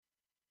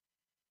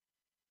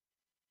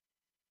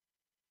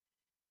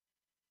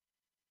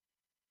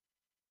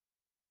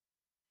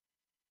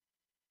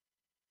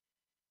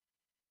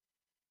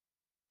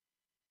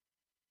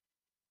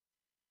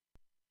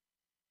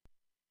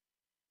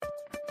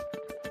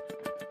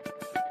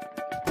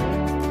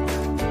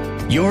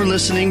You're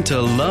listening to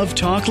Love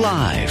Talk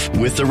Live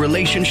with the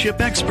relationship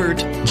expert,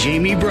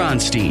 Jamie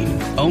Bronstein,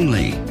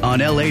 only on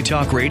LA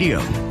Talk Radio.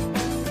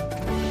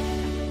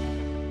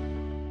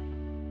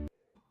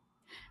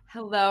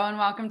 Hello and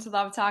welcome to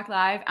Love Talk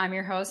Live. I'm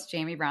your host,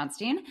 Jamie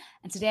Bronstein,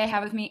 and today I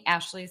have with me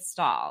Ashley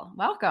Stahl.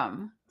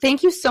 Welcome.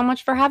 Thank you so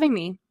much for having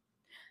me.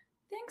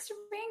 Thanks for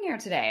being here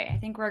today. I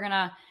think we're going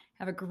to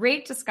have a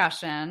great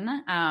discussion.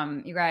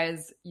 You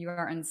guys, you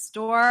are in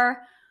store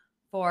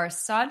for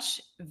such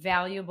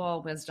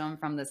valuable wisdom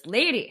from this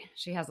lady.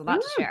 She has a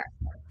lot to share.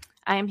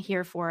 I am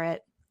here for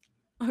it.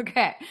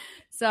 Okay,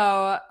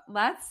 so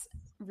let's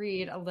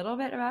read a little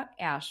bit about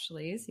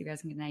Ashley so you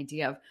guys can get an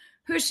idea of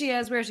who she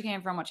is, where she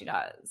came from, what she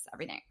does,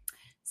 everything.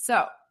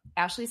 So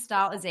Ashley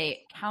Stahl is a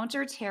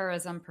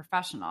counterterrorism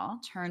professional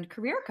turned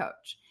career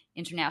coach,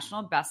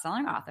 international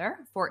best-selling author,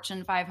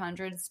 Fortune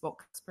 500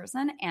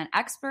 spokesperson, and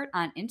expert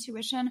on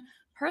intuition,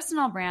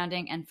 personal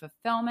branding, and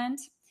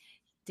fulfillment.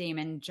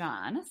 Damon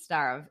John,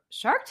 star of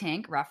Shark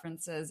Tank,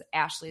 references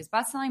Ashley's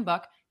best-selling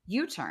book,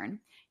 U-Turn,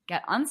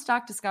 Get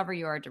Unstuck, Discover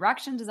Your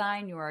Direction,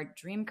 Design Your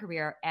Dream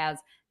Career as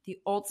the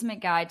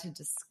ultimate guide to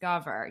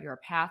discover your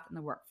path in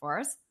the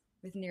workforce.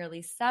 With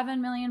nearly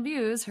 7 million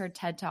views, her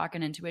TED Talk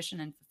on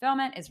intuition and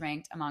fulfillment is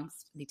ranked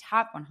amongst the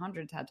top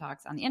 100 TED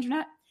Talks on the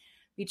internet.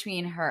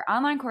 Between her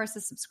online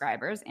courses,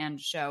 subscribers,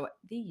 and show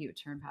The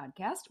U-Turn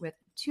podcast with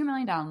 2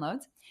 million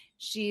downloads,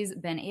 she's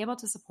been able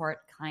to support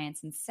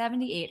clients in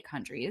 78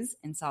 countries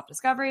in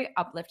self-discovery,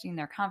 uplifting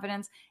their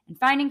confidence, and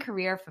finding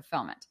career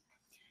fulfillment.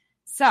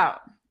 So,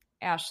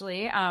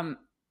 Ashley,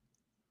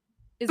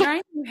 is there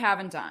anything you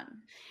haven't done?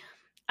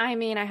 I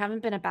mean, I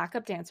haven't been a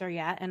backup dancer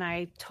yet, and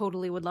I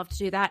totally would love to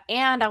do that.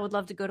 And I would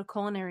love to go to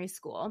culinary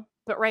school.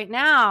 But right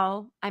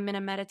now, I'm in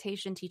a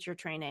meditation teacher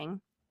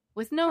training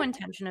with no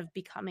intention of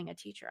becoming a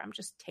teacher. I'm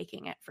just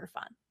taking it for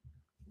fun.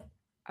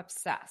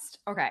 Obsessed.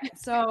 Okay.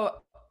 So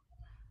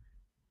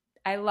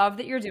I love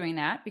that you're doing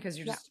that because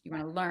you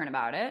want to learn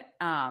about it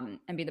and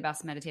be the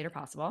best meditator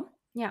possible.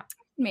 Yeah.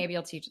 Maybe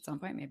you'll teach at some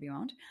point. Maybe you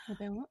won't.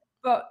 Maybe I won't.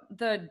 But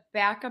the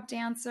backup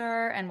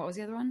dancer and what was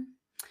the other one?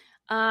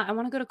 I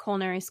want to go to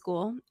culinary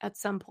school at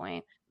some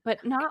point,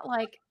 but not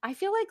like, I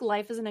feel like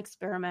life is an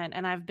experiment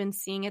and I've been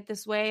seeing it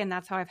this way. And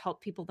that's how I've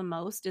helped people the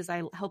most is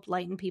I help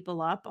lighten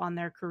people up on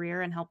their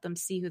career and help them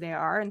see who they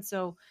are. And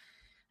so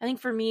I think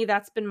for me,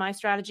 that's been my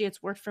strategy.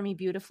 It's worked for me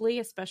beautifully,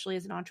 especially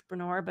as an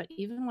entrepreneur, but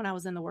even when I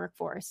was in the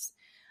workforce,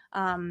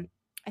 I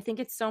think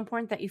it's so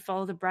important that you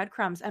follow the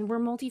breadcrumbs, and we're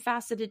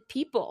multifaceted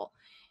people.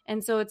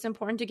 And so it's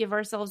important to give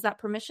ourselves that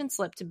permission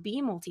slip to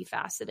be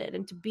multifaceted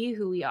and to be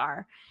who we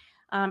are.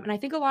 And I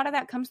think a lot of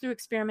that comes through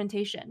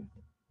experimentation.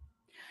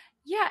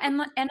 Yeah. And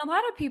a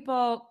lot of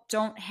people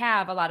don't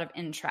have a lot of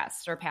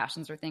interests or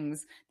passions or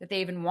things that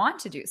they even want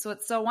to do. So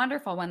it's so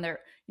wonderful when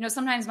they're,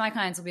 sometimes my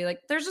clients will be like,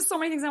 there's just so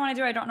many things I want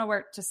to do. I don't know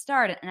where to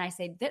start. And I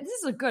say, this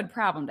is a good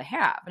problem to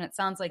have. And it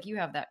sounds like you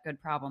have that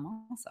good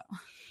problem also.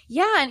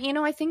 Yeah. And,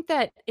 I think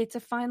that it's a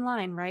fine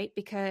line, right?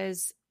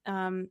 Because,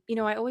 I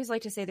always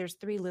like to say there's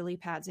 3 lily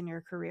pads in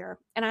your career.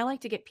 And I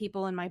like to get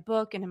people in my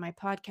book and in my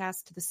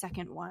podcast to the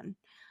second one.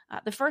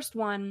 The first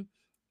one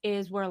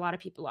is where a lot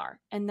of people are.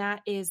 And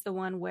that is the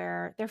one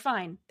where they're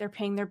fine. They're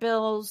paying their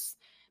bills.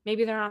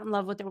 Maybe they're not in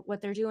love with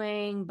what they're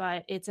doing,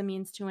 but it's a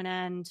means to an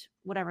end,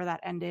 whatever that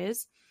end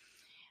is.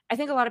 I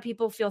think a lot of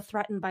people feel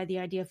threatened by the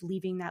idea of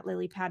leaving that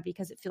lily pad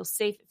because it feels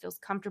safe. It feels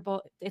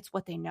comfortable. It's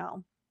what they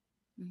know.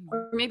 Mm-hmm.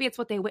 Or maybe it's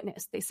what they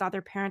witnessed. They saw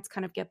their parents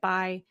kind of get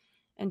by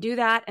and do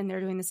that, and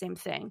they're doing the same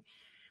thing.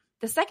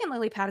 The second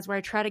lily pad is where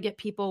I try to get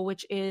people,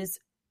 which is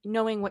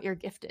knowing what your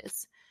gift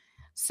is.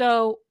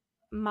 So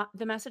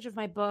the message of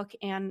my book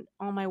and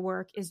all my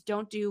work is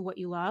don't do what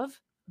you love,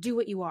 do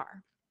what you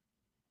are.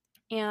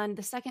 And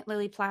the second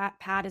lily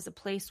pad is a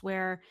place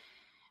where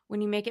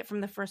when you make it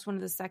from the first one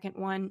to the second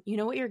one, you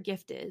know what your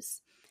gift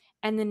is.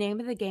 And the name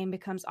of the game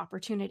becomes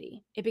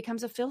opportunity. It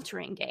becomes a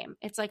filtering game.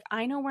 It's like,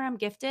 I know where I'm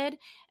gifted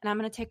and I'm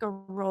going to take a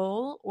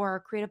role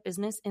or create a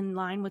business in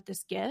line with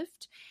this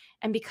gift.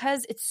 And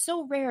because it's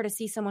so rare to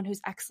see someone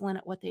who's excellent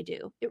at what they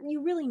do,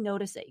 you really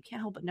notice it. You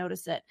can't help but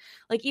notice it.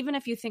 Like, even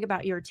if you think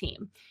about your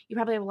team, you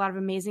probably have a lot of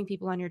amazing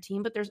people on your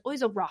team, but there's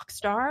always a rock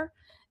star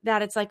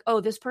that it's like,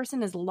 oh, this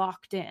person is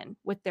locked in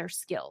with their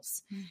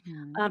skills.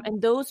 Mm-hmm.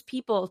 And those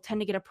people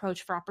tend to get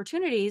approached for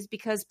opportunities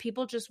because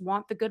people just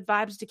want the good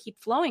vibes to keep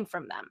flowing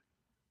from them.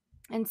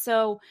 And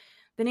so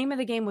the name of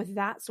the game with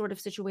that sort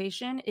of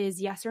situation is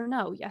yes or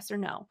no, yes or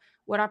no.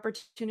 What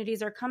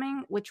opportunities are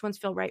coming? Which ones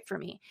feel right for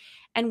me?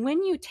 And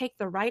when you take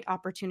the right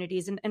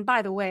opportunities, and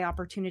by the way,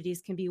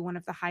 opportunities can be one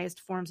of the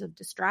highest forms of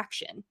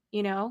distraction,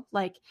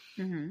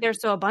 they're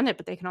so abundant,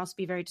 but they can also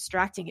be very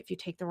distracting if you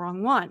take the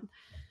wrong one.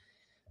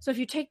 So if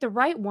you take the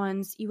right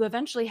ones, you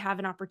eventually have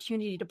an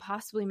opportunity to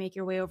possibly make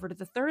your way over to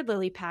the third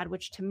lily pad,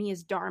 which to me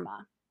is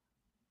Dharma.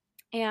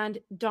 And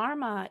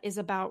Dharma is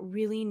about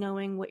really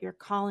knowing what your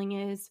calling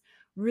is,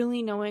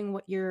 really knowing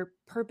what your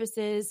purpose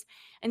is.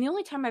 And the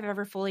only time I've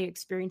ever fully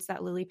experienced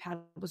that lily pad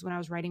was when I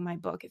was writing my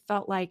book. It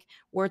felt like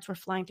words were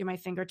flying through my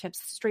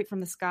fingertips, straight from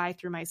the sky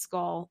through my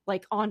skull,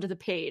 like onto the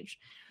page.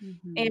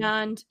 Mm-hmm.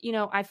 And,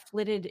 I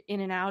flitted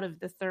in and out of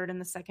the third and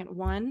the second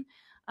one.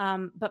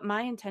 But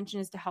my intention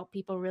is to help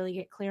people really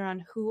get clear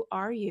on who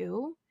are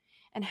you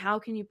and how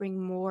can you bring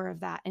more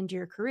of that into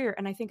your career.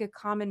 And I think a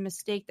common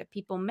mistake that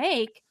people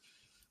make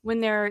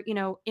when they're,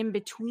 in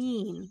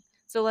between.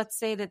 So let's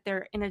say that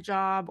they're in a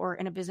job or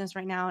in a business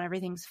right now and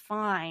everything's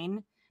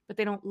fine, but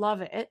they don't love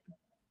it,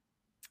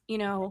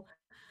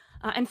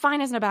 and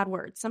fine isn't a bad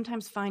word.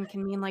 Sometimes fine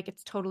can mean like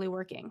it's totally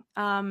working.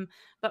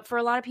 But for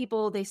a lot of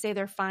people, they say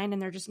they're fine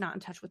and they're just not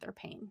in touch with their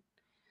pain.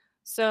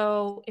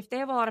 So if they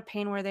have a lot of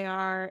pain where they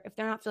are, if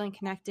they're not feeling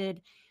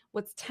connected,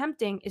 what's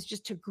tempting is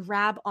just to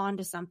grab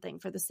onto something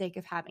for the sake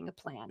of having a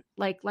plan.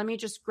 Like, let me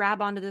just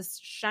grab onto this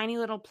shiny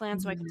little plan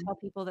so I can tell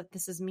people that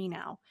this is me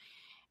now.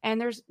 And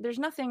there's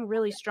nothing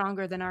really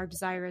stronger than our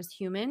desire as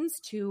humans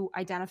to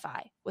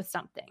identify with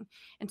something.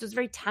 And so it's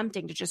very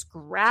tempting to just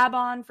grab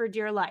on for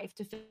dear life,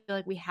 to feel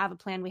like we have a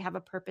plan, we have a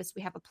purpose,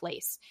 we have a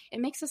place. It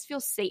makes us feel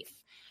safe.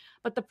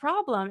 But the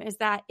problem is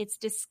that it's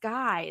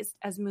disguised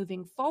as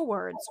moving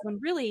forwards when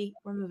really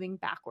we're moving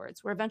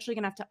backwards. We're eventually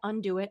going to have to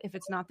undo it if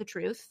it's not the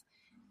truth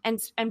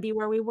and be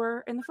where we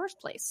were in the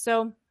first place.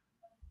 So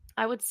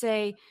I would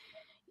say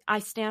I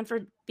stand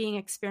for being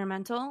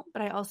experimental,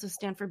 but I also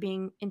stand for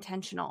being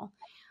intentional.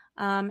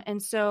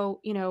 And so,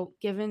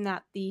 given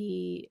that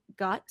the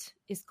gut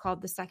is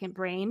called the second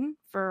brain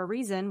for a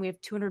reason, we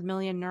have 200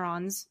 million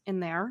neurons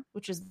in there,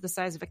 which is the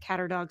size of a cat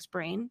or dog's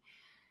brain.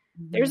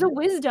 There's a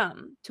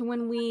wisdom to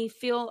when we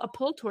feel a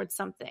pull towards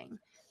something.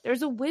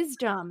 There's a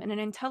wisdom and an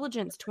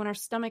intelligence to when our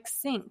stomach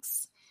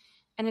sinks.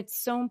 And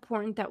it's so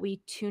important that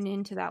we tune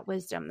into that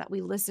wisdom, that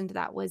we listen to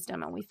that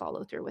wisdom and we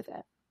follow through with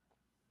it.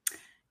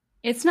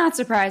 It's not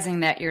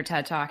surprising that your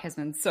TED Talk has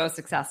been so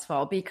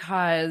successful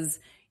because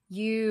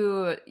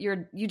you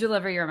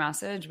deliver your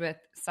message with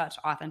such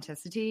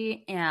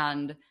authenticity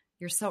and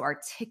you're so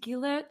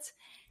articulate.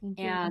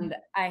 And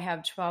I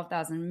have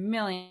 12,000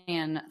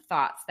 million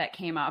thoughts that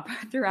came up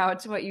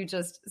throughout what you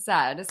just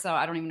said. So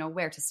I don't even know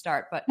where to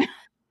start, but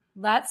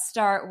let's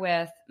start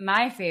with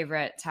my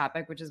favorite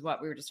topic, which is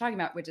what we were just talking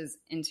about, which is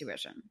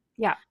intuition.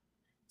 Yeah.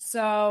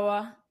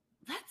 So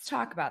let's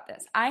talk about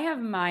this. I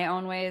have my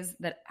own ways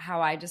that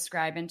how I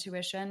describe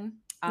intuition.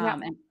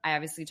 And I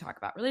obviously talk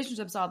about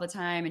relationships all the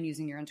time and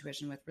using your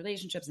intuition with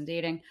relationships and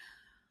dating.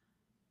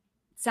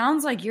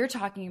 Sounds like you're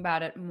talking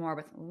about it more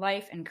with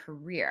life and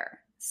career.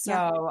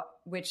 So,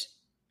 which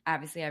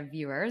obviously have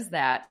viewers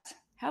that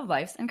have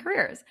lives and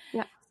careers.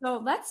 Yeah. So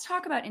let's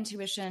talk about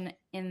intuition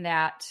in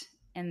that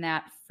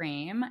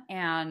frame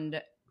and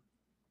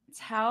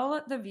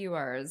tell the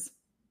viewers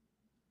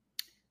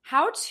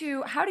how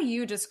do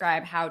you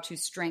describe how to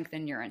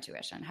strengthen your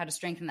intuition, how to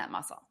strengthen that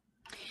muscle?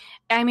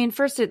 I mean,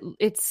 first it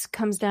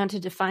comes down to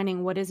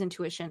defining what is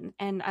intuition.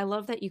 And I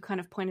love that you kind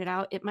of pointed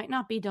out, it might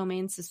not be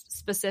domain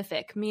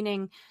specific,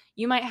 meaning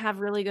you might have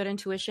really good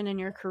intuition in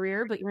your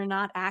career, but you're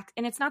not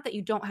and it's not that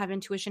you don't have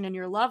intuition in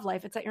your love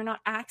life. It's that you're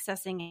not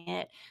accessing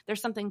it.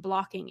 There's something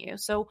blocking you.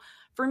 So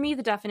for me,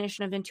 the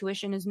definition of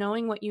intuition is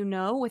knowing what you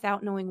know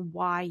without knowing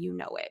why you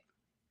know it.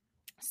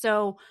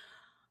 So,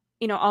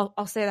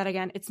 I'll say that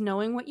again. It's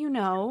knowing what you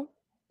know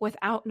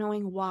without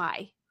knowing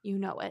why you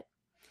know it.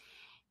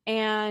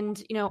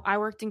 And, I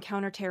worked in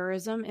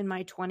counterterrorism in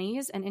my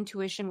 20s, and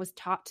intuition was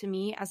taught to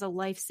me as a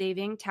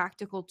life-saving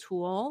tactical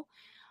tool.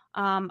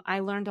 I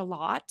learned a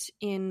lot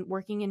in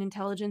working in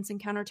intelligence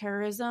and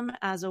counterterrorism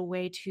as a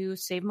way to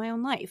save my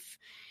own life.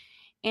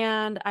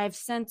 And I've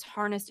since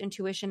harnessed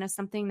intuition as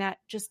something that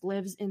just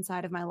lives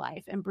inside of my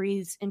life and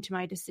breathes into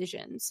my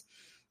decisions.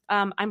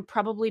 I'm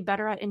probably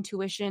better at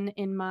intuition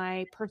in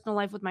my personal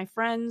life with my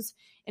friends,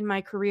 in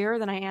my career,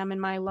 than I am in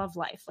my love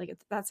life. Like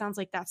that sounds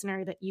like that's an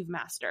area that you've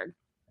mastered.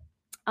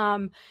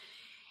 And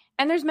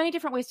there's many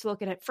different ways to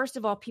look at it. First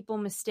of all, people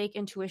mistake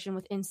intuition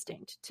with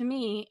instinct. To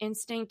me,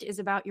 instinct is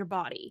about your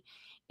body.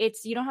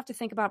 You don't have to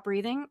think about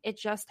breathing. It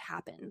just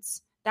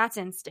happens. That's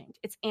instinct.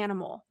 It's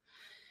animal.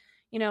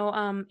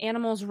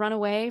 Animals run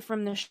away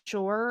from the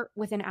shore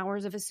within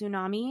hours of a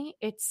tsunami.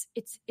 It's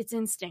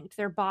instinct.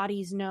 Their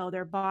bodies know.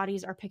 Their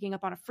bodies are picking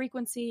up on a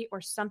frequency or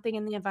something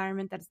in the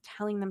environment that is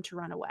telling them to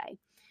run away.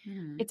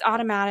 It's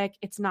automatic.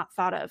 It's not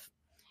thought of.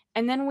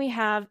 And then we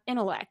have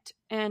intellect.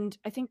 And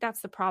I think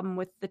that's the problem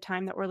with the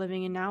time that we're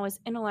living in now is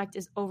intellect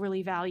is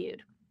overly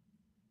valued.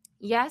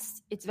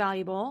 Yes, it's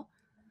valuable,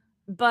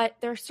 but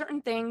there are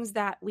certain things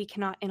that we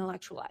cannot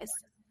intellectualize.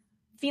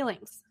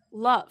 Feelings,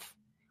 love,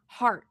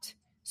 heart,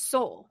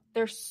 soul.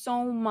 There's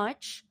so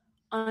much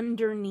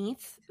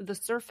underneath the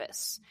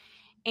surface.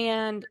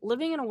 And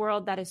living in a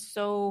world that is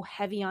so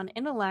heavy on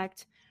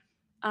intellect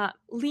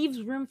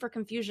leaves room for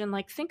confusion.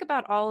 Like think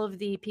about all of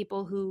the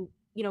people who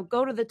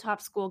go to the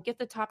top school, get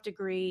the top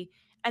degree,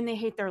 and they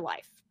hate their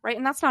life, right?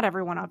 And that's not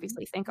everyone,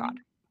 obviously, thank God.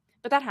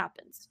 But that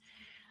happens.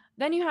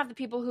 Then you have the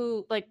people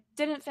who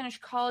didn't finish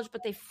college,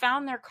 but they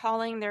found their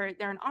calling. They're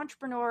an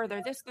entrepreneur,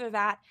 they're this, they're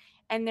that,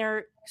 and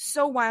they're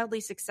so wildly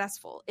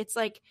successful. It's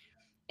like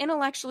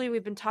intellectually,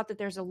 we've been taught that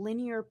there's a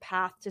linear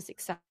path to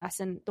success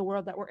in the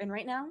world that we're in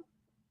right now.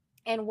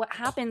 And what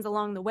happens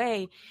along the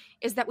way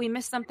is that we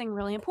miss something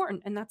really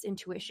important, and that's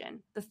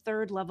intuition, the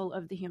third level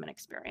of the human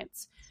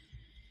experience.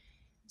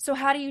 So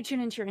how do you tune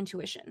into your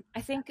intuition?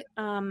 I think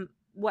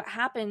what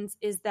happens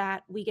is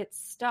that we get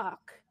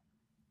stuck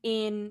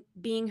in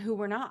being who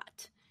we're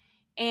not.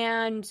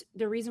 And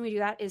the reason we do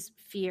that is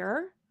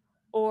fear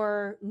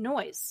or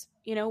noise.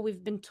 You know,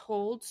 we've been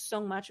told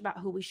so much about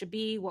who we should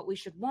be, what we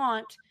should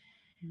want,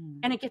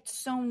 and it gets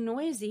so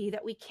noisy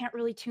that we can't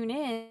really tune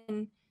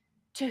in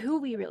to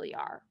who we really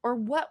are or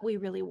what we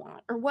really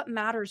want or what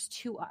matters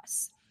to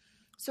us.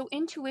 So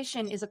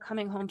intuition is a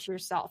coming home to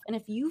yourself. And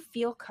if you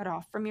feel cut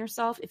off from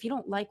yourself, if you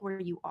don't like where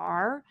you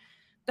are,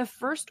 the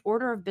first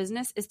order of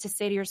business is to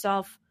say to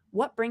yourself,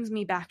 what brings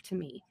me back to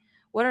me?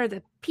 What are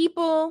the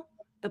people,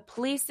 the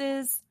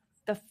places,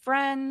 the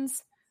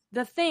friends,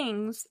 the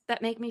things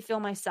that make me feel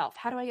myself?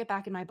 How do I get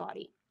back in my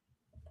body?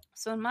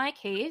 So in my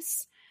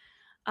case,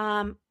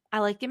 I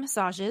like to get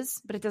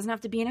massages, but it doesn't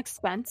have to be an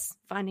expense,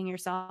 finding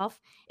yourself.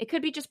 It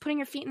could be just putting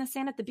your feet in the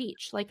sand at the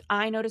beach. Like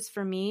I noticed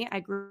for me,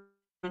 I grew up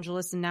in Los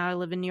Angeles and now I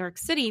live in New York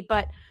City,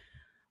 but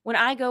when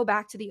I go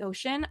back to the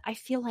ocean, I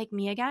feel like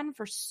me again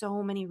for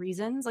so many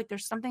reasons. Like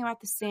there's something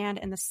about the sand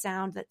and the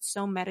sound that's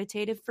so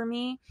meditative for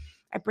me.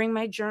 I bring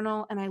my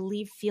journal and I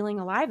leave feeling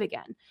alive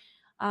again.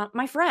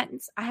 My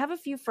friends, I have a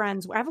few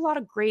friends. I have a lot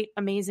of great,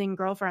 amazing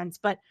girlfriends,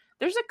 but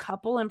there's a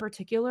couple in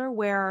particular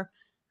where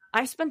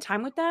I spend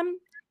time with them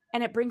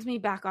and it brings me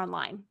back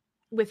online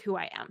with who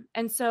I am.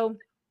 And so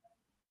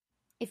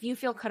if you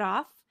feel cut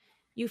off,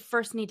 you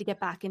first need to get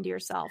back into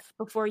yourself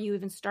before you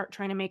even start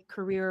trying to make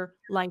career,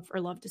 life, or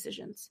love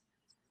decisions.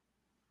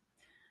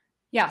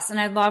 Yes. And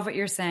I love what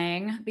you're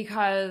saying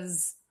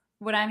because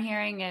what I'm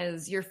hearing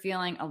is you're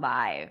feeling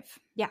alive.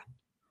 Yeah.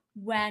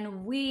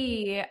 When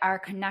we are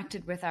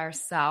connected with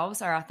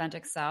ourselves, our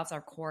authentic selves,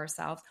 our core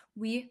selves,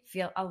 we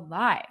feel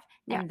alive.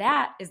 Yeah. And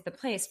that is the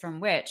place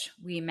from which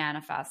we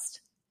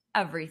manifest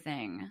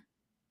everything.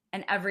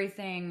 And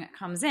everything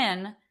comes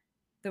in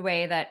the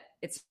way that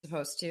it's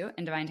supposed to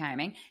in divine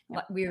timing.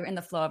 Yeah. We're in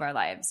the flow of our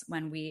lives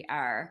when we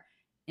are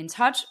in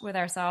touch with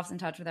ourselves, in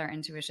touch with our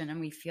intuition, and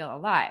we feel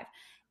alive.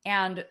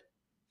 And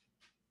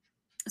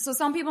so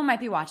some people might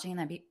be watching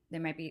and they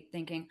might be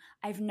thinking,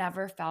 I've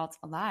never felt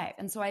alive.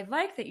 And so I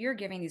like that you're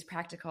giving these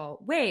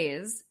practical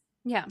ways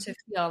to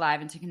feel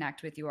alive and to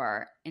connect with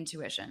your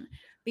intuition,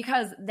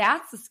 because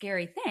that's the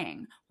scary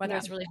thing, whether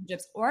it's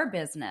relationships or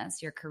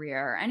business, your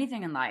career, or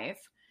anything in life.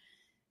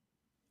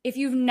 If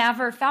you've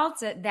never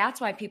felt it,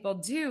 that's why people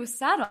do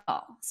settle.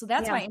 So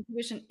that's why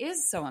intuition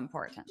is so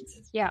important.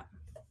 Yeah.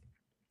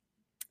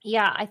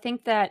 Yeah. I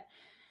think that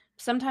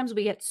sometimes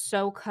we get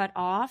so cut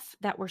off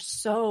that we're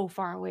so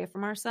far away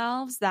from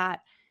ourselves that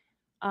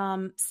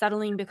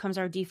settling becomes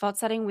our default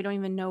setting. We don't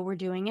even know we're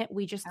doing it.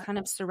 We just kind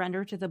of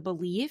surrender to the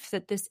belief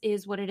that this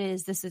is what it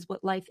is. This is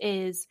what life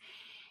is.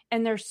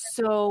 And there's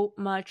so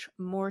much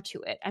more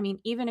to it. I mean,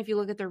 even if you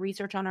look at the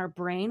research on our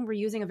brain, we're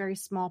using a very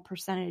small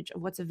percentage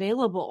of what's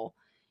available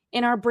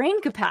in our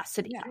brain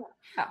capacity.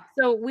 Yeah.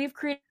 So we've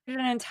created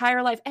an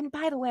entire life. And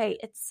by the way,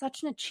 it's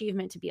such an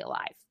achievement to be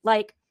alive.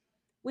 Like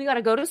we got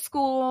to go to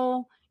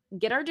school,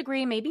 get our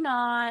degree, maybe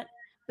not,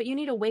 but you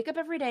need to wake up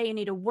every day. You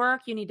need to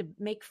work. You need to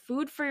make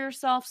food for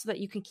yourself so that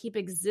you can keep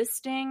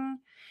existing.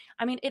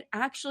 I mean, it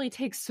actually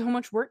takes so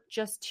much work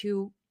just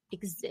to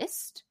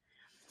exist.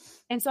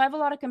 And so I have a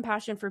lot of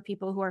compassion for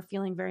people who are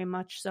feeling very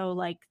much so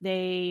like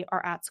they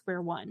are at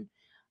square one.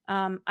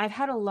 I've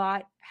had a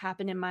lot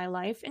happen in my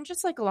life, and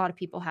just like a lot of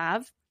people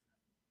have,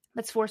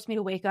 that's forced me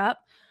to wake up.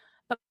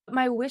 But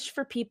my wish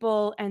for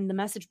people and the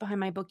message behind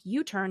my book,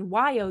 U-Turn,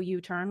 Y-O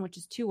U-Turn, which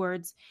is 2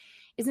 words,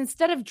 is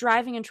instead of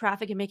driving in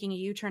traffic and making a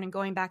U-turn and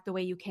going back the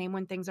way you came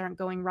when things aren't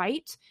going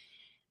right,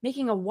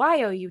 making a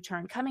Y-O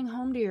U-Turn, coming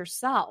home to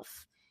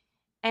yourself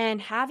and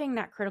having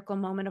that critical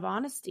moment of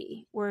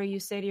honesty where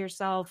you say to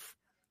yourself,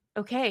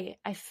 okay,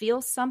 I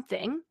feel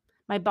something.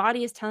 My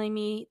body is telling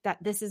me that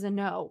this is a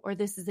no or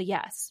this is a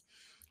yes.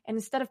 And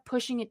instead of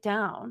pushing it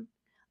down,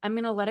 I'm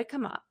going to let it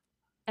come up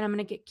and I'm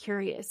going to get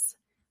curious.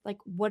 Like,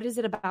 what is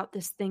it about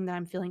this thing that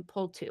I'm feeling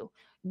pulled to?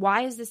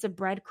 Why is this a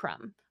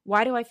breadcrumb?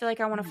 Why do I feel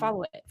like I want to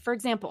follow it? For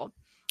example,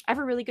 I have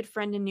a really good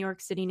friend in New York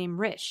City named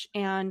Rish,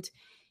 and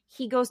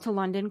he goes to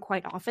London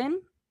quite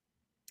often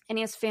and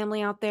he has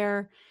family out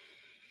there.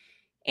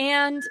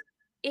 And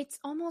it's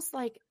almost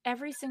like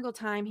every single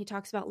time he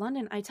talks about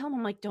London, I tell him,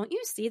 I'm like, don't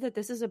you see that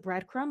this is a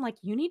breadcrumb? Like,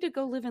 you need to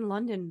go live in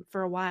London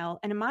for a while.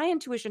 And my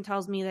intuition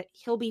tells me that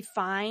he'll be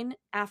fine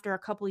after a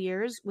couple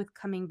years with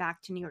coming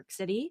back to New York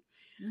City.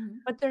 Mm-hmm.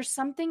 But there's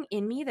something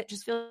in me that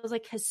just feels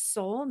like his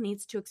soul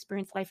needs to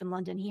experience life in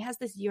London. He has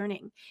this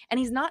yearning and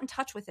he's not in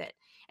touch with it.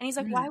 And he's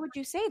like, why would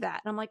you say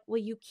that? And I'm like,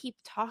 well, you keep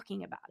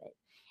talking about it.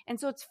 And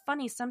so it's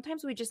funny.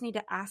 Sometimes we just need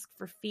to ask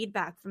for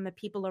feedback from the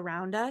people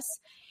around us.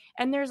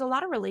 And there's a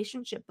lot of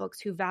relationship books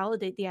who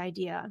validate the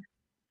idea.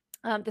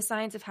 The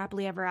Science of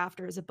Happily Ever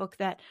After is a book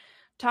that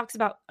talks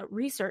about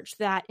research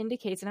that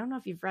indicates, and I don't know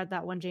if you've read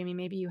that one, Jamie,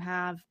 maybe you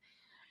have,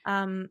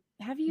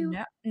 Have you?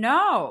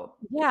 No.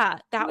 Yeah,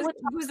 that one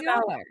Who's talks the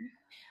about, author?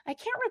 I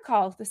can't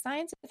recall, the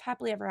Science of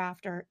Happily Ever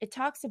After. It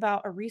talks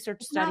about a research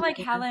It's not study. like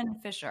Helen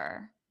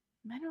Fisher.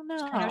 I don't I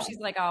know know. she's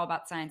like all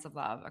about science of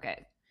love.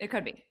 Okay. It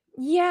could be.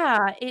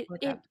 Yeah, it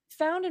Look it up.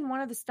 found in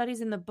one of the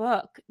studies in the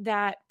book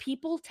that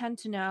people tend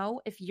to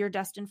know if you're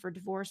destined for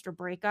divorce or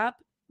breakup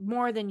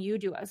more than you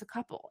do as a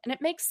couple. And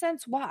it makes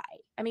sense why.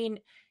 I mean,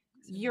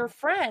 your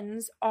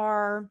friends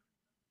are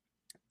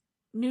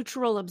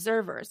neutral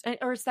observers,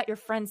 or it's that your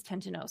friends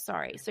tend to know,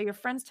 sorry. So your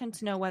friends tend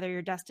to know whether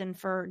you're destined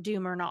for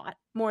doom or not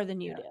more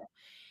than you do.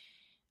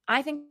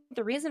 I think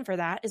the reason for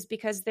that is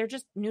because they're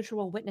just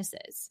neutral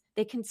witnesses.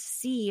 They can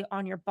see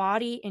on your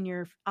body, in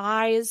your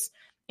eyes,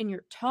 in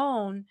your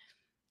tone,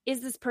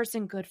 is this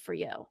person good for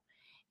you?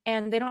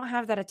 And they don't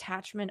have that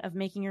attachment of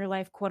making your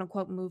life, quote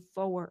unquote, move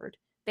forward.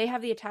 They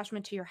have the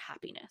attachment to your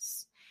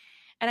happiness.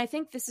 And I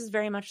think this is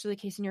very much the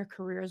case in your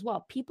career as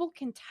well. People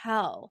can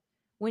tell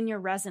when you're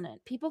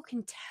resonant. People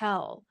can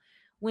tell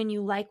when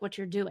you like what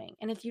you're doing.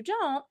 And if you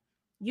don't,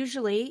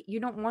 usually you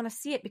don't want to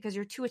see it because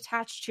you're too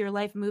attached to your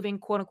life moving,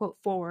 quote unquote,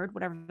 forward,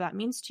 whatever that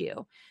means to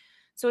you.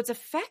 So it's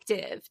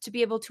effective to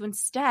be able to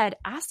instead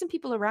ask some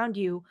people around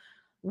you,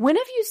 when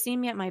have you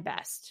seen me at my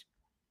best?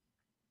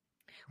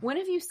 When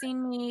have you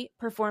seen me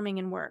performing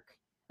in work?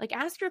 Like,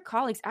 ask your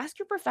colleagues, ask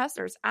your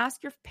professors,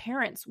 ask your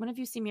parents, when have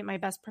you seen me at my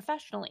best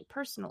professionally,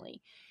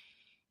 personally?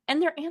 And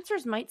their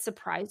answers might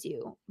surprise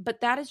you,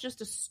 but that is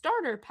just a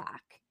starter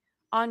pack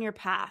on your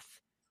path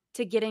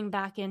to getting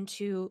back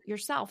into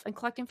yourself and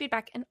collecting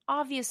feedback. And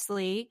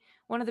obviously,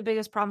 one of the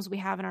biggest problems we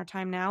have in our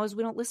time now is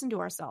we don't listen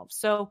to ourselves.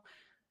 So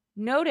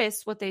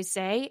notice what they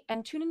say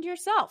and tune into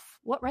yourself.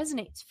 What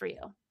resonates for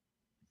you?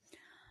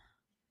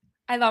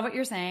 I love what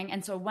you're saying.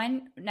 And so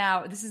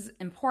now this is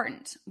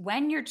important.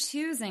 When you're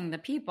choosing the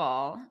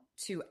people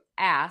to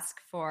ask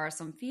for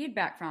some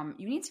feedback from,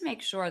 you need to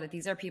make sure that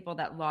these are people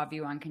that love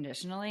you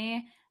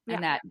unconditionally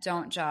and that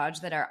don't judge,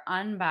 that are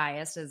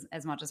unbiased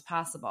as much as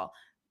possible.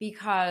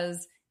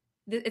 Because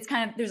it's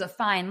there's a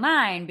fine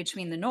line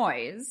between the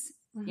noise,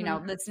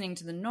 listening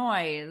to the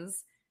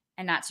noise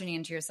and not tuning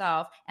into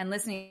yourself and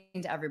listening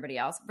to everybody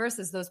else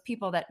versus those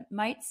people that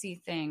might see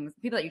things,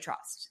 people that you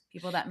trust,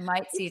 people that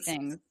might see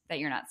things that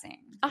you're not seeing.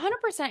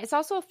 100%. It's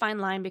also a fine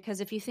line because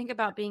if you think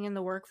about being in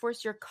the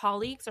workforce, your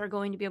colleagues are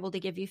going to be able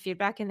to give you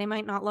feedback and they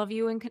might not love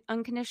you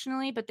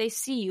unconditionally, but they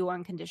see you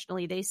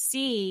unconditionally. They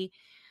see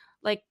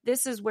like,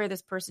 this is where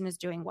this person is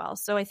doing well.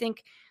 So I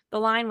think the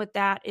line with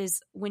that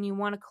is when you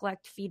want to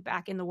collect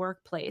feedback in the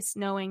workplace,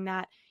 knowing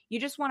that you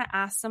just want to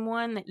ask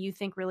someone that you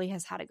think really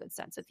has had a good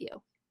sense of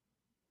you.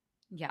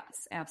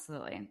 Yes,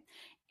 absolutely.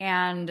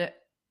 And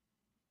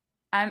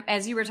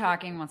as you were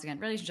talking, once again,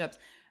 relationships,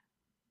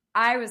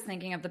 I was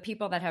thinking of the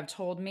people that have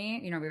told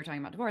me, we were talking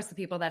about divorce, the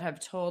people that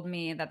have told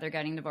me that they're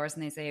getting divorced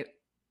and they say,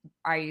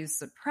 are you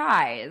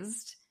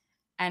surprised?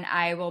 And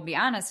I will be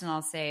honest and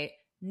I'll say,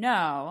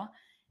 no.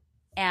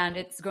 And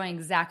it's going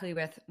exactly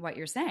with what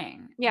you're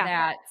saying.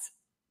 Yeah. That's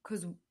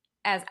because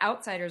as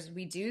outsiders,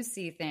 we do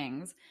see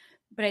things.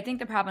 But I think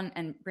the problem,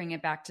 and bring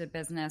it back to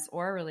business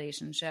or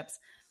relationships,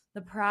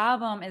 the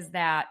problem is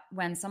that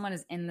when someone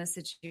is in this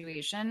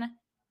situation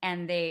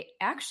and they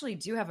actually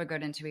do have a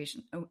good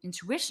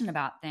intuition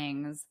about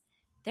things,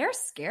 they're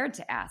scared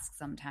to ask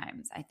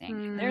sometimes, I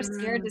think. They're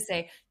scared to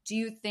say, do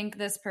you think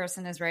this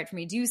person is right for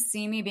me? Do you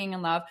see me being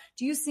in love?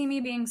 Do you see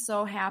me being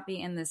so happy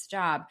in this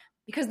job?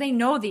 Because they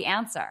know the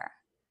answer.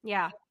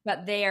 Yeah.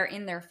 But they are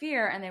in their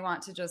fear and they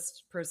want to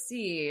just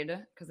proceed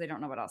because they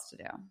don't know what else to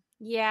do.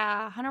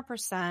 Yeah,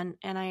 100%.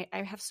 And I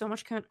have so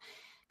much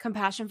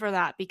compassion for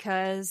that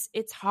because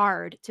it's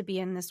hard to be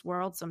in this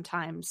world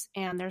sometimes.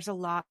 And there's a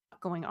lot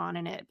going on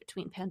in it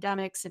between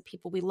pandemics and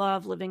people we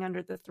love living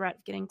under the threat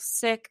of getting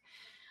sick,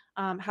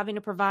 having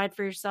to provide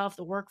for yourself,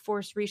 the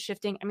workforce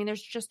reshifting. I mean,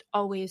 there's just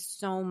always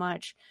so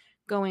much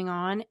going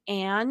on.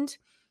 And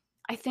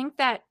I think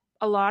that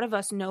a lot of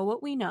us know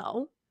what we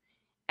know.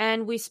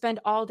 And we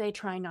spend all day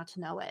trying not to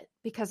know it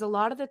because a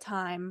lot of the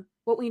time,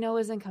 what we know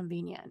is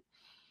inconvenient.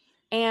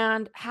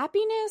 And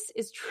happiness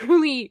is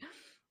truly,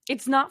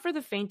 it's not for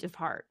the faint of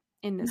heart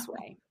in this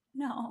way.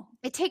 No.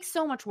 It takes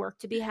so much work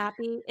to be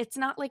happy. It's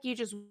not like you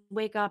just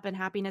wake up and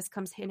happiness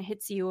comes and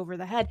hits you over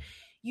the head.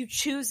 You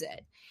choose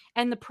it.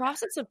 And the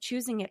process of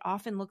choosing it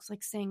often looks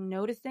like saying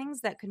no to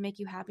things that could make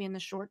you happy in the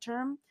short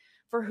term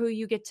for who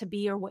you get to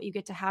be or what you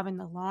get to have in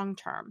the long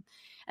term.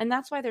 And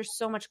that's why there's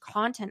so much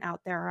content out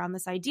there around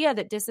this idea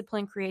that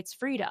discipline creates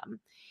freedom.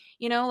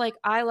 Like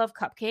I love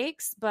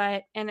cupcakes,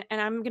 but, and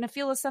I'm going to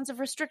feel a sense of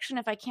restriction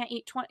if I can't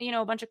eat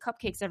a bunch of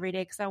cupcakes every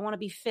day because I want to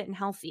be fit and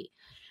healthy.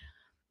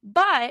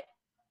 But,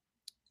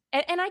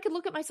 and I could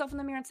look at myself in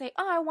the mirror and say,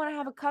 oh, I want to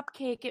have a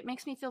cupcake. It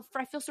makes me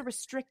I feel so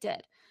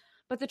restricted.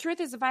 But the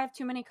truth is, if I have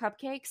too many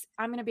cupcakes,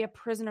 I'm going to be a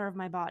prisoner of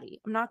my body.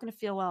 I'm not going to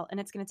feel well, and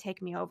it's going to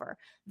take me over.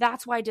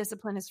 That's why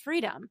discipline is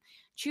freedom.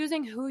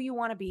 Choosing who you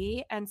want to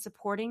be and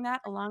supporting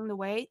that along the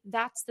way,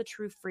 that's the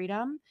true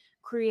freedom,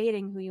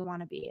 creating who you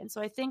want to be. And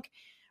so I think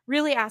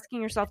really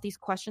asking yourself these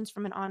questions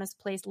from an honest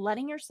place,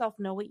 letting yourself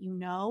know what you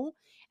know,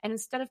 and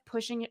instead of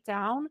pushing it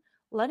down,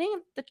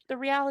 letting the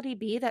reality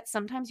be that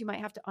sometimes you might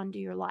have to undo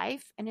your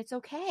life, and it's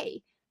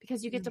okay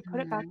because you get to put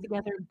it back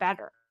together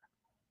better.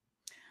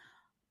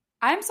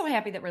 I'm so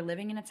happy that we're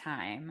living in a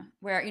time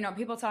where,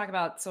 people talk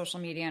about social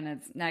media and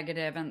it's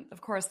negative. And of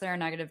course, there are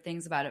negative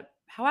things about it.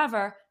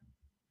 However,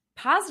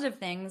 positive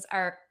things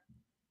are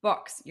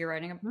books. You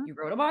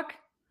wrote a book.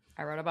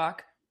 I wrote a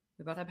book.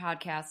 We both have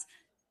podcasts.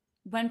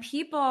 When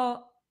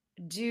people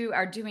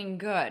are doing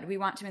good, we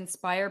want to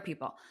inspire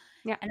people.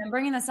 Yeah. And I'm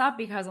bringing this up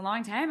because a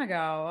long time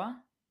ago,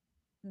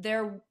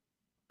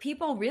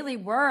 people really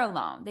were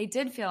alone. They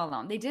did feel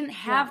alone. They didn't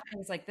have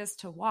things like this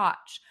to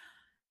watch,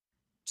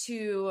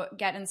 to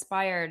get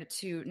inspired,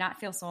 to not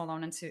feel so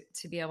alone, and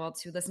to be able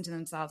to listen to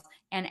themselves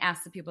and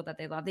ask the people that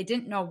they love. They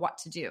didn't know what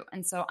to do.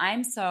 And so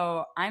I'm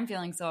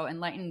feeling so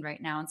enlightened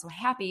right now and so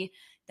happy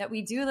that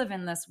we do live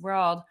in this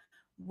world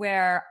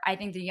where I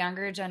think the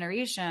younger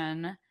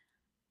generation,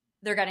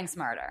 they're getting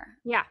smarter.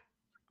 Yeah.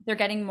 They're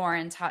getting more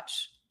in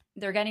touch.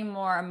 They're getting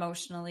more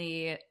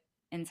emotionally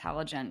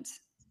intelligent,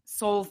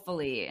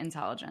 soulfully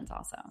intelligent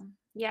also.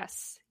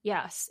 Yes.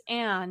 Yes.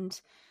 And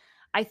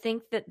I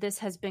think that this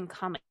has been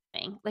coming.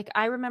 Like,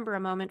 I remember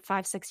a moment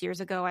 5-6 years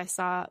ago, I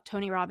saw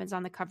Tony Robbins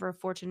on the cover of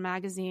Fortune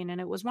magazine.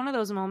 And it was one of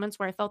those moments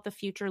where I felt the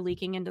future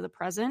leaking into the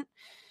present,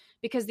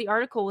 because the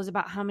article was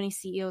about how many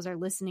CEOs are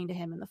listening to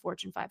him in the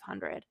Fortune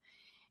 500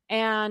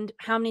 and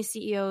how many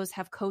CEOs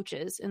have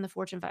coaches in the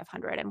Fortune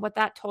 500. And what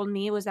that told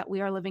me was that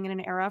we are living in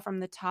an era from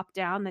the top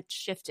down that's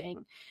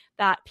shifting,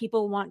 that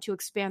people want to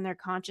expand their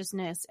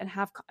consciousness and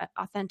have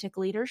authentic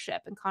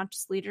leadership and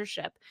conscious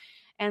leadership.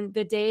 And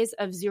the days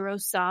of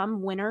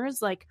zero-sum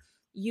winners, like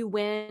you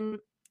win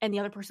and the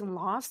other person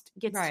lost,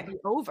 gets to be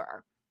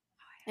over.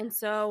 And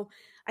so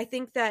I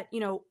think that,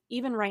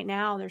 even right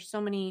now, there's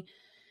so many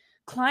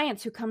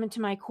clients who come into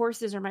my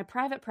courses or my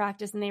private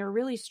practice, and they are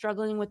really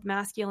struggling with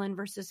masculine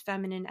versus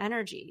feminine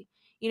energy.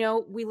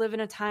 We live in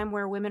a time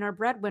where women are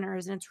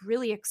breadwinners, and it's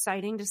really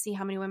exciting to see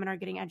how many women are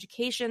getting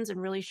educations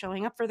and really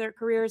showing up for their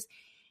careers.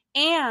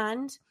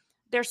 And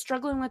they're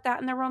struggling with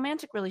that in their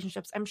romantic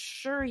relationships. I'm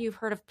sure you've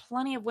heard of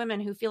plenty of women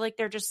who feel like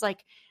they're just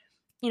like,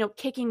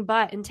 kicking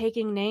butt and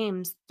taking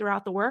names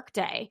throughout the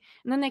workday.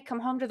 And then they come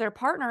home to their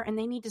partner and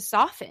they need to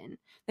soften.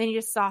 They need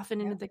to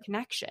soften into the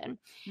connection.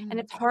 And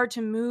it's hard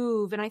to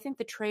move. And I think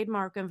the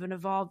trademark of an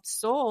evolved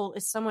soul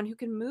is someone who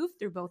can move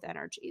through both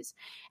energies.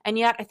 And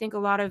yet I think a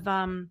lot of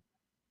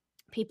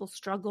people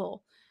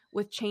struggle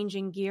with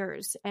changing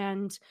gears,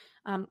 and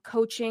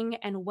coaching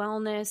and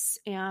wellness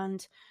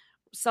and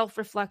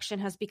self-reflection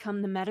has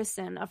become the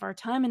medicine of our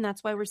time. And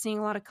that's why we're seeing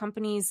a lot of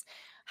companies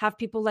have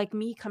people like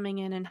me coming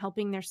in and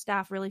helping their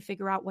staff really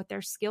figure out what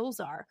their skills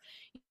are.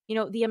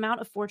 The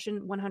amount of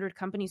Fortune 100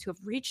 companies who have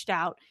reached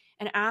out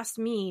and asked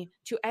me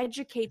to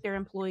educate their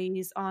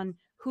employees on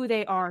who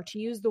they are, to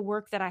use the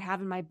work that I have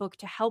in my book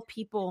to help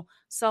people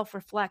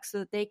self-reflect so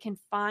that they can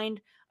find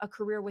a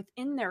career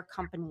within their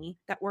company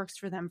that works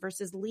for them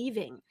versus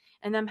leaving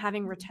and them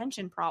having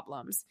retention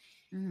problems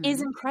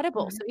is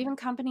incredible. So even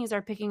companies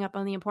are picking up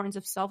on the importance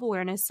of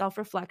self-awareness,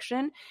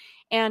 self-reflection,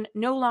 and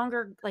no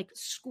longer like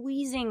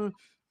squeezing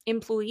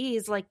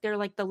employees like they're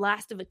like the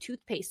last of a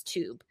toothpaste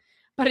tube,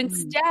 but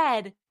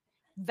instead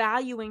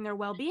valuing their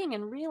well-being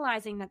and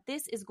realizing that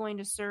this is going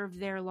to serve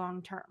their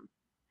long term.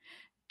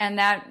 And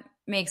that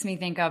makes me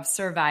think of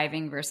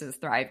surviving versus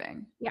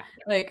thriving. Yeah.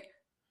 Like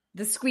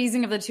the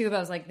squeezing of the tube, I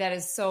was like, that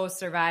is so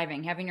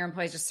surviving, having your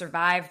employees just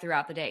survive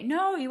throughout the day.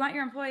 No, you want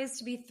your employees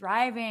to be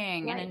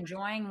thriving and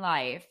enjoying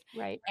life.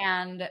 Right.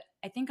 And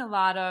I think a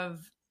lot of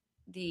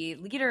the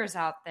leaders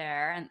out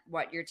there and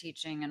what you're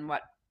teaching and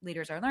what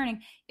leaders are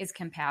learning is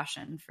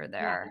compassion for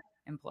their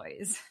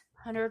employees.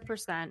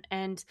 100%.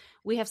 And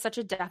we have such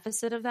a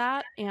deficit of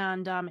that.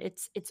 And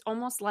it's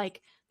almost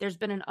like there's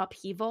been an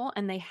upheaval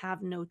and they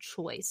have no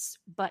choice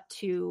but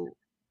to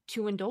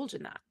indulge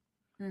in that.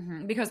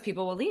 Because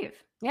people will leave.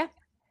 Yeah.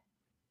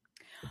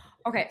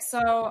 Okay.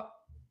 So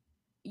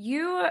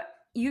you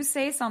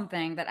say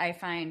something that I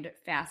find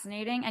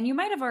fascinating, and you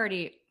might have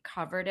already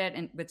covered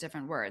it with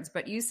different words,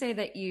 but you say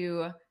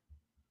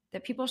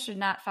that people should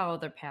not follow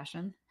their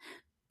passion.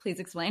 Please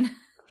explain.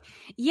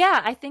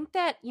 Yeah. I think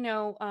that,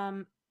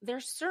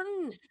 there's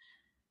certain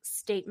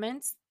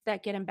statements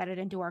that get embedded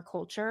into our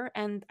culture.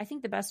 And I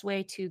think the best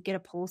way to get a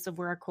pulse of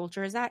where our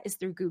culture is at is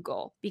through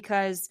Google,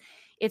 because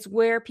it's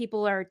where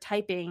people are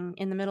typing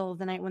in the middle of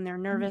the night when they're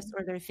nervous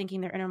or they're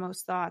thinking their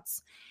innermost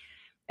thoughts.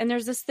 And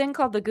there's this thing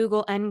called the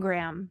Google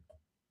Ngram.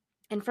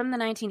 And from the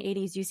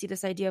 1980s, you see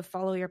this idea of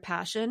follow your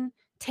passion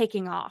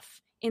taking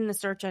off in the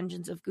search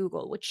engines of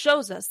Google, which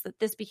shows us that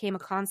this became a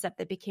concept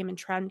that became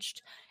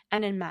entrenched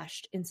and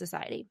enmeshed in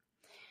society.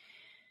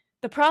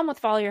 The problem with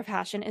follow your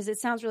passion is it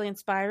sounds really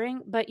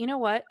inspiring, but you know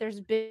what? There's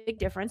a big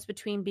difference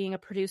between being a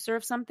producer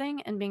of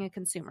something and being a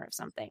consumer of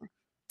something.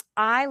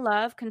 I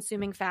love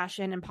consuming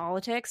fashion and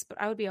politics, but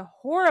I would be a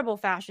horrible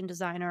fashion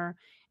designer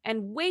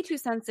and way too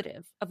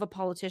sensitive of a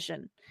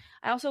politician.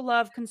 I also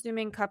love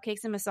consuming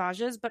cupcakes and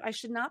massages, but I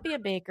should not be a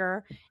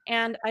baker,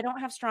 and I don't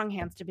have strong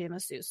hands to be a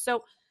masseuse.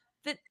 So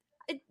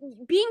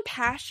being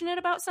passionate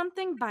about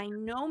something by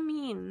no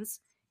means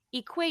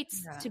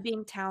equates to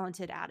being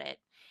talented at it.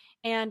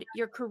 And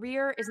your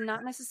career is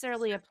not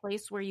necessarily a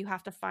place where you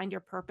have to find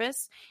your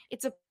purpose.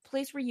 It's a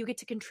place where you get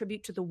to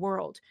contribute to the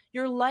world.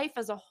 Your life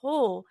as a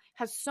whole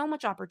has so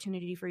much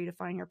opportunity for you to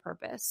find your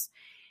purpose.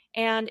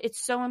 And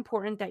it's so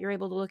important that you're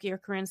able to look at your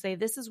career and say,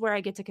 this is where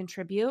I get to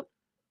contribute.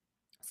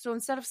 So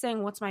instead of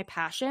saying, what's my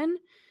passion?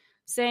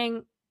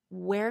 Saying,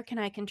 where can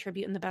I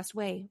contribute in the best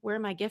way? Where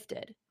am I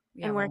gifted?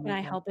 And where can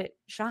I help it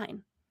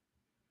shine?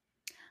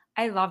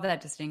 I love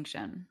that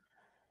distinction.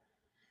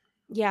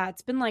 Yeah,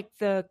 it's been like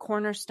the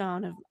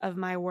cornerstone of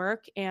my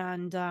work.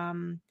 And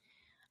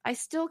I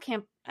still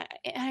can't,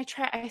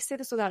 I say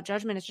this without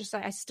judgment. It's just,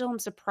 I still am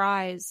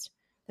surprised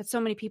that so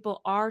many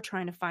people are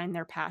trying to find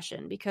their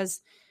passion,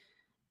 because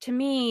to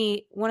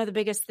me, one of the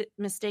biggest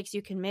mistakes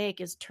you can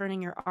make is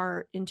turning your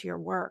art into your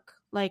work.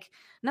 Like,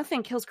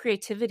 nothing kills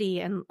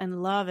creativity and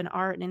love and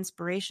art and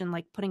inspiration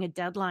like putting a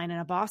deadline and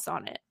a boss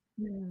on it.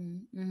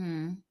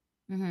 Mm-hmm.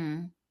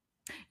 Mm-hmm.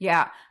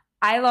 Yeah.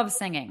 I love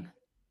singing,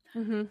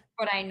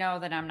 but I know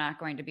that I'm not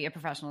going to be a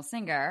professional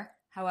singer.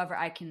 However,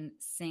 I can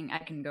sing. I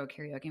can go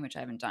karaoke, which I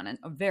haven't done in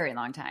a very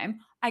long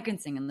time. I can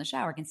sing in the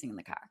shower. I can sing in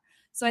the car.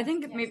 So I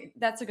think maybe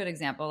that's a good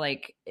example.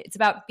 Like, it's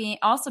about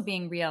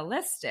being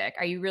realistic.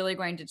 Are you really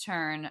going to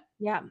turn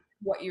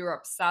what you're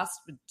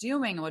obsessed with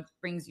doing and what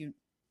brings you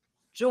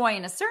joy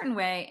in a certain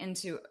way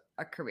into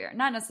a career?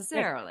 Not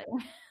necessarily.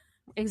 Right.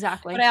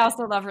 Exactly. But I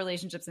also love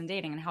relationships and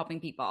dating and helping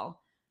people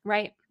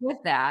with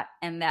that.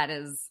 And that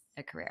is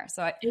a career.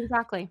 So I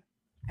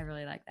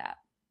really like that.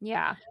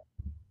 Yeah.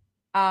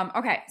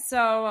 Okay.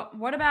 So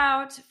what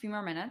about a few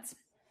more minutes?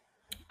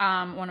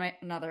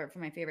 Another of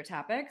my favorite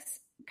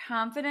topics,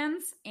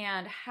 confidence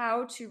and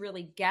how to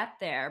really get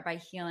there by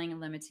healing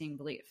limiting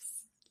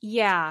beliefs.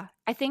 Yeah.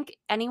 I think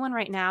anyone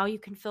right now, you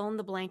can fill in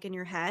the blank in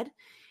your head.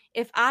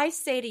 If I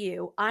say to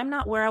you, I'm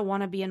not where I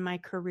want to be in my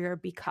career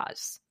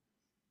because,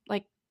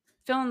 like,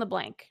 fill in the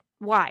blank.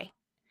 Why?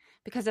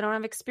 Because I don't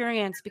have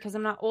experience, because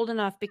I'm not old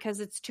enough, because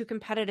it's too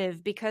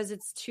competitive, because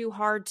it's too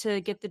hard to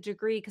get the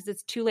degree, because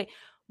it's too late.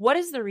 What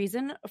is the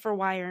reason for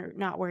why you're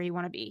not where you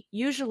want to be?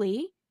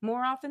 Usually,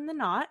 more often than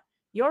not,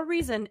 your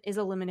reason is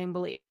a limiting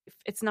belief.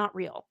 It's not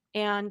real.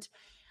 And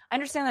I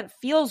understand that it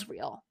feels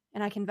real,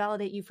 and I can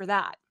validate you for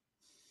that.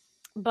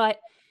 But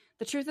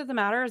the truth of the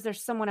matter is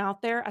there's someone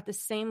out there at the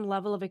same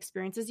level of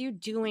experience as you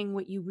doing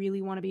what you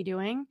really want to be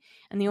doing.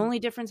 And the only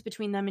difference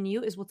between them and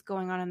you is what's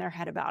going on in their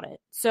head about it.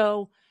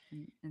 So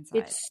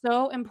it's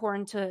so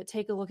important to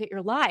take a look at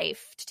your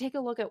life, to take a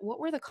look at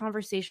what were the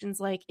conversations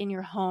like in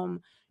your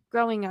home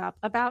growing up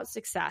about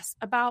success,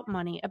 about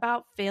money,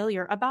 about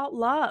failure, about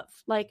love.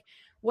 Like,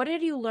 what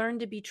did you learn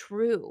to be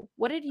true?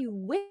 What did you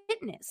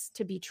witness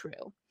to be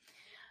true?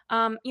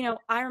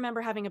 I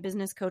remember having a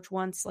business coach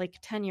once, like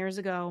 10 years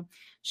ago.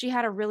 She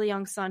had a really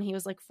young son. He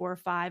was like 4 or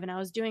 5. And I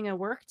was doing a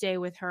work day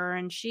with her,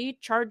 and she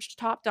charged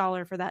top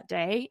dollar for that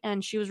day.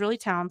 And she was really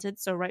talented,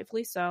 so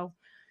rightfully so.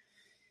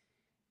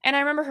 And I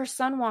remember her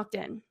son walked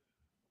in,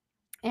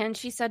 and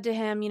she said to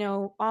him,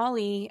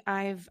 Ollie,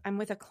 I'm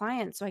with a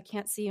client, so I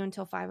can't see you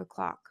until 5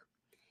 o'clock.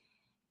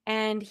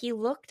 And he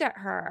looked at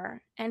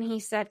her and he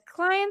said,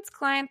 clients,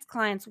 clients,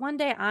 clients. One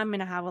day I'm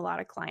going to have a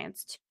lot of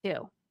clients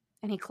too.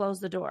 And he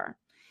closed the door.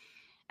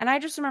 And I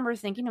just remember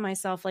thinking to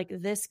myself, like,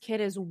 this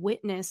kid has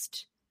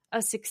witnessed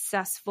a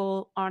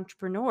successful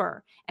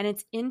entrepreneur, and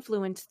it's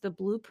influenced the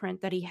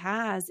blueprint that he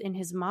has in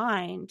his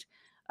mind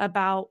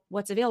about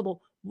what's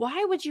available.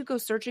 Why would you go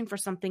searching for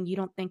something you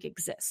don't think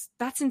exists?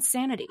 That's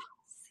insanity.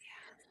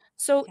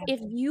 So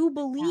if you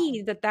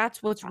believe that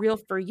that's what's real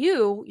for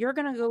you, you're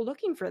going to go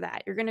looking for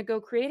that. You're going to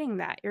go creating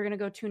that. You're going to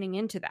go tuning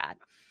into that.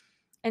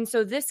 And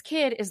so this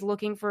kid is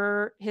looking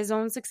for his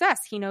own success.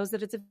 He knows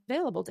that it's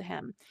available to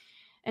him.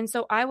 And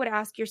so I would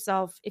ask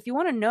yourself, if you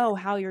want to know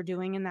how you're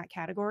doing in that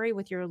category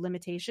with your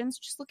limitations,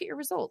 just look at your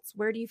results.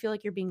 Where do you feel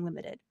like you're being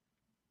limited?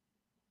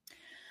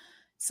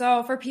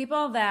 So for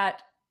people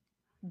that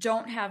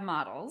don't have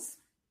models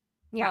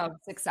of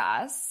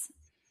success,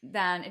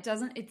 then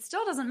it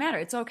still doesn't matter.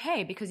 It's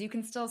okay, because you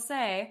can still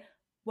say,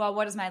 well,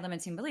 what is my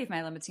limiting belief?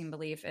 My limiting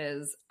belief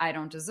is I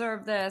don't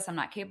deserve this. I'm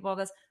not capable of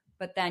this.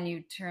 But then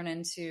you tune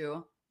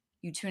into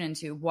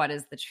what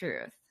is the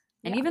truth.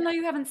 And even though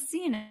you haven't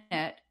seen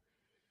it,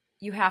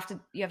 you have to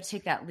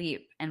take that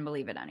leap and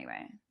believe it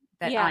anyway,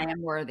 that I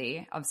am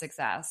worthy of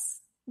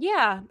success.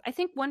 Yeah. I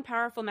think one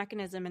powerful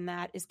mechanism in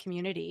that is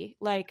community.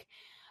 Like,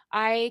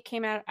 I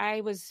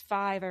was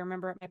 5, I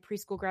remember, at my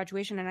preschool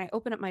graduation, and I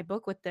opened up my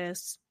book with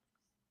this,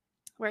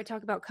 where I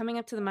talk about coming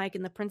up to the mic,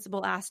 and the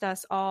principal asked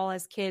us all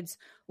as kids,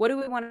 what do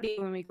we want to be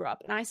when we grow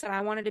up? And I said, I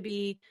wanted to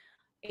be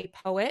a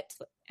poet,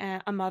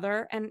 a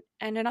mother, and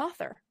an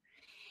author.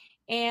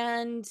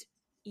 And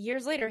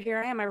years later, here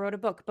I am, I wrote a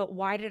book. But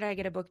why did I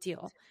get a book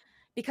deal?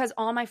 Because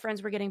all my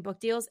friends were getting book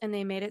deals, and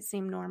they made it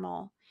seem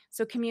normal.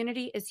 So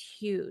community is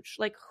huge.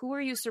 Like, who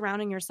are you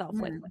surrounding yourself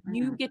with?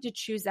 You get to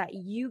choose that.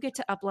 You get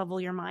to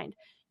up-level your mind.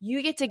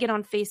 You get to get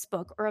on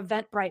Facebook or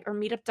Eventbrite or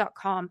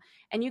meetup.com,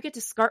 and you get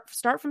to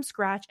start from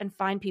scratch and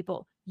find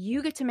people.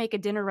 You get to make a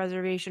dinner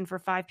reservation for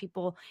 5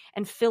 people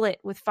and fill it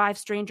with 5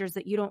 strangers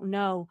that you don't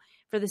know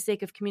for the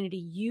sake of community.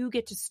 You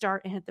get to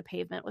start and hit the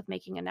pavement with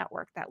making a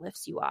network that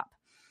lifts you up.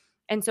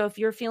 And so if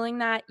you're feeling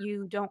that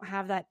you don't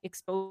have that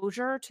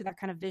exposure to that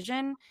kind of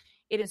vision,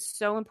 it is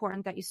so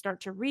important that you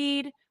start to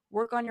read,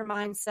 work on your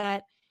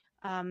mindset.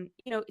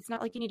 It's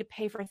not like you need to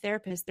pay for a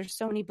therapist. There's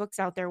so many books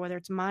out there, whether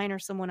it's mine or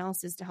someone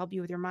else's, to help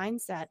you with your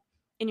mindset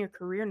in your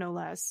career, no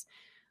less.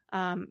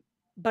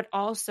 But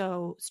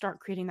also start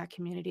creating that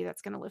community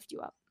that's going to lift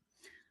you up.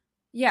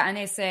 Yeah. And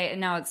they say,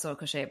 and now it's so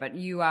cliche, but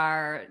you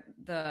are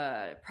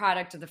the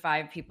product of the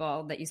 5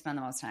 people that you spend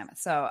the most time with.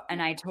 So, and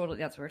that's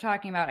what we're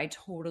talking about. I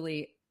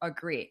totally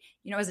agree.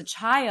 As a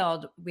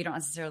child, we don't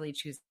necessarily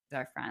choose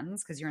our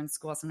friends because you're in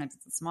school. Sometimes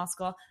it's a small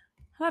school.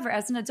 However,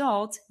 as an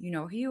adult, you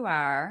know who you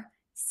are.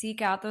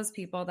 Seek out those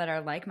people that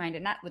are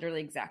like-minded, not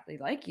literally exactly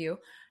like you,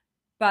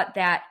 but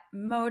that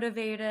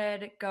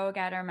motivated,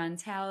 go-getter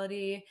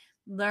mentality.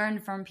 Learn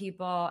from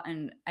people,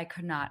 and I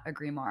could not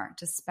agree more.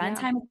 Just spend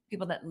time with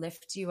people that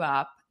lift you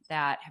up,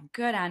 that have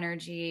good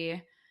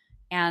energy,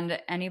 and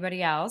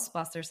anybody else,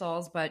 bless their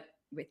souls, but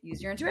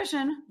use your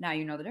intuition. Now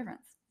you know the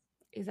difference.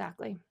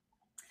 Exactly.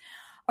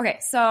 Okay,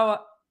 so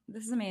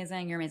this is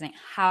amazing. You're amazing.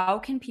 How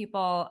can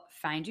people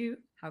find you?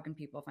 How can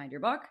people find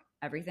your book?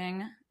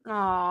 Everything.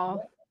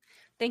 Oh,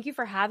 thank you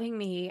for having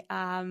me.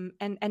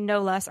 And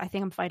no less, I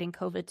think I'm fighting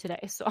COVID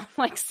today. So I'm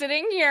like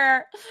sitting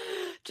here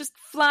just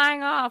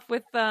flying off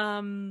with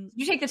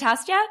You take the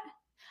test yet?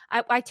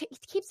 It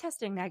keeps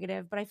testing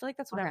negative, but I feel like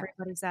that's what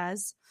everybody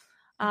says.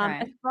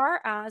 As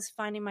far as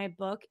finding my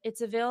book,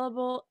 it's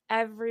available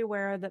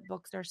everywhere that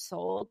books are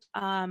sold.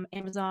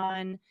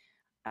 Amazon,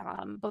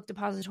 Book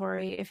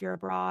Depository if you're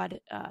abroad,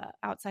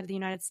 outside of the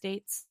United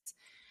States.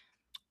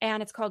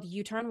 And it's called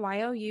U-Turn,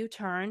 Y-O-U,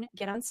 Turn,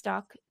 Get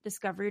Unstuck,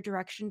 Discover Your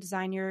Direction,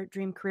 Design Your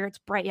Dream Career. It's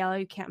bright yellow.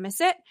 You can't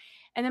miss it.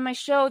 And then my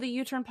show, the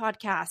U-Turn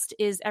podcast,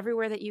 is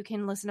everywhere that you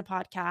can listen to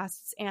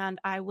podcasts. And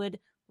I would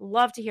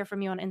love to hear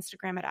from you on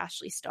Instagram at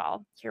Ashley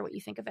Stahl. Hear what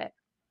you think of it.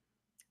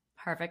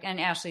 Perfect. And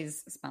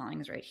Ashley's spelling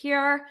is right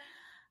here.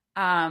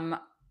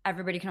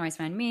 Everybody can always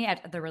find me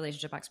at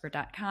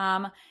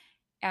therelationshipexpert.com.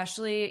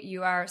 Ashley,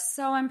 you are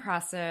so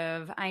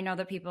impressive. I know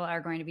that people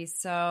are going to be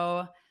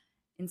so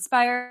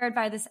inspired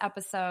by this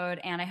episode,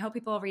 and I hope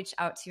people will reach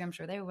out to you. I'm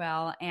sure they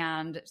will.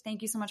 And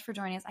thank you so much for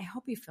joining us. I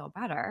hope you feel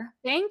better.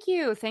 Thank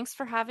you. Thanks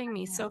for having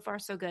me. So far,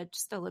 so good.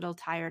 Just a little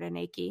tired and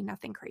achy.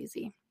 Nothing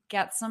crazy.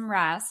 Get some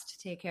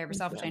rest. Take care of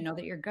yourself, which I know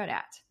that you're good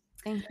at.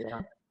 Thank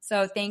you.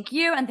 So thank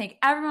you, and thank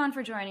everyone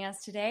for joining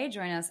us today.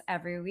 Join us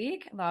every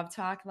week. Love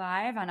Talk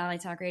Live on LA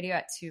Talk Radio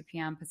at 2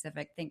 p.m.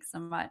 Pacific. Thanks so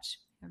much.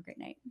 Have a great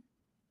night.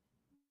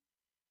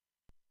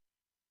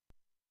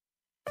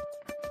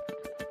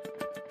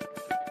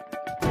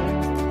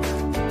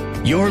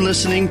 You're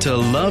listening to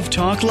Love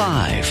Talk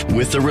Live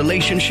with the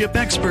relationship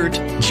expert,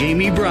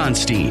 Jamie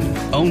Bronstein,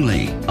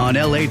 only on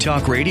LA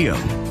Talk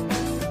Radio.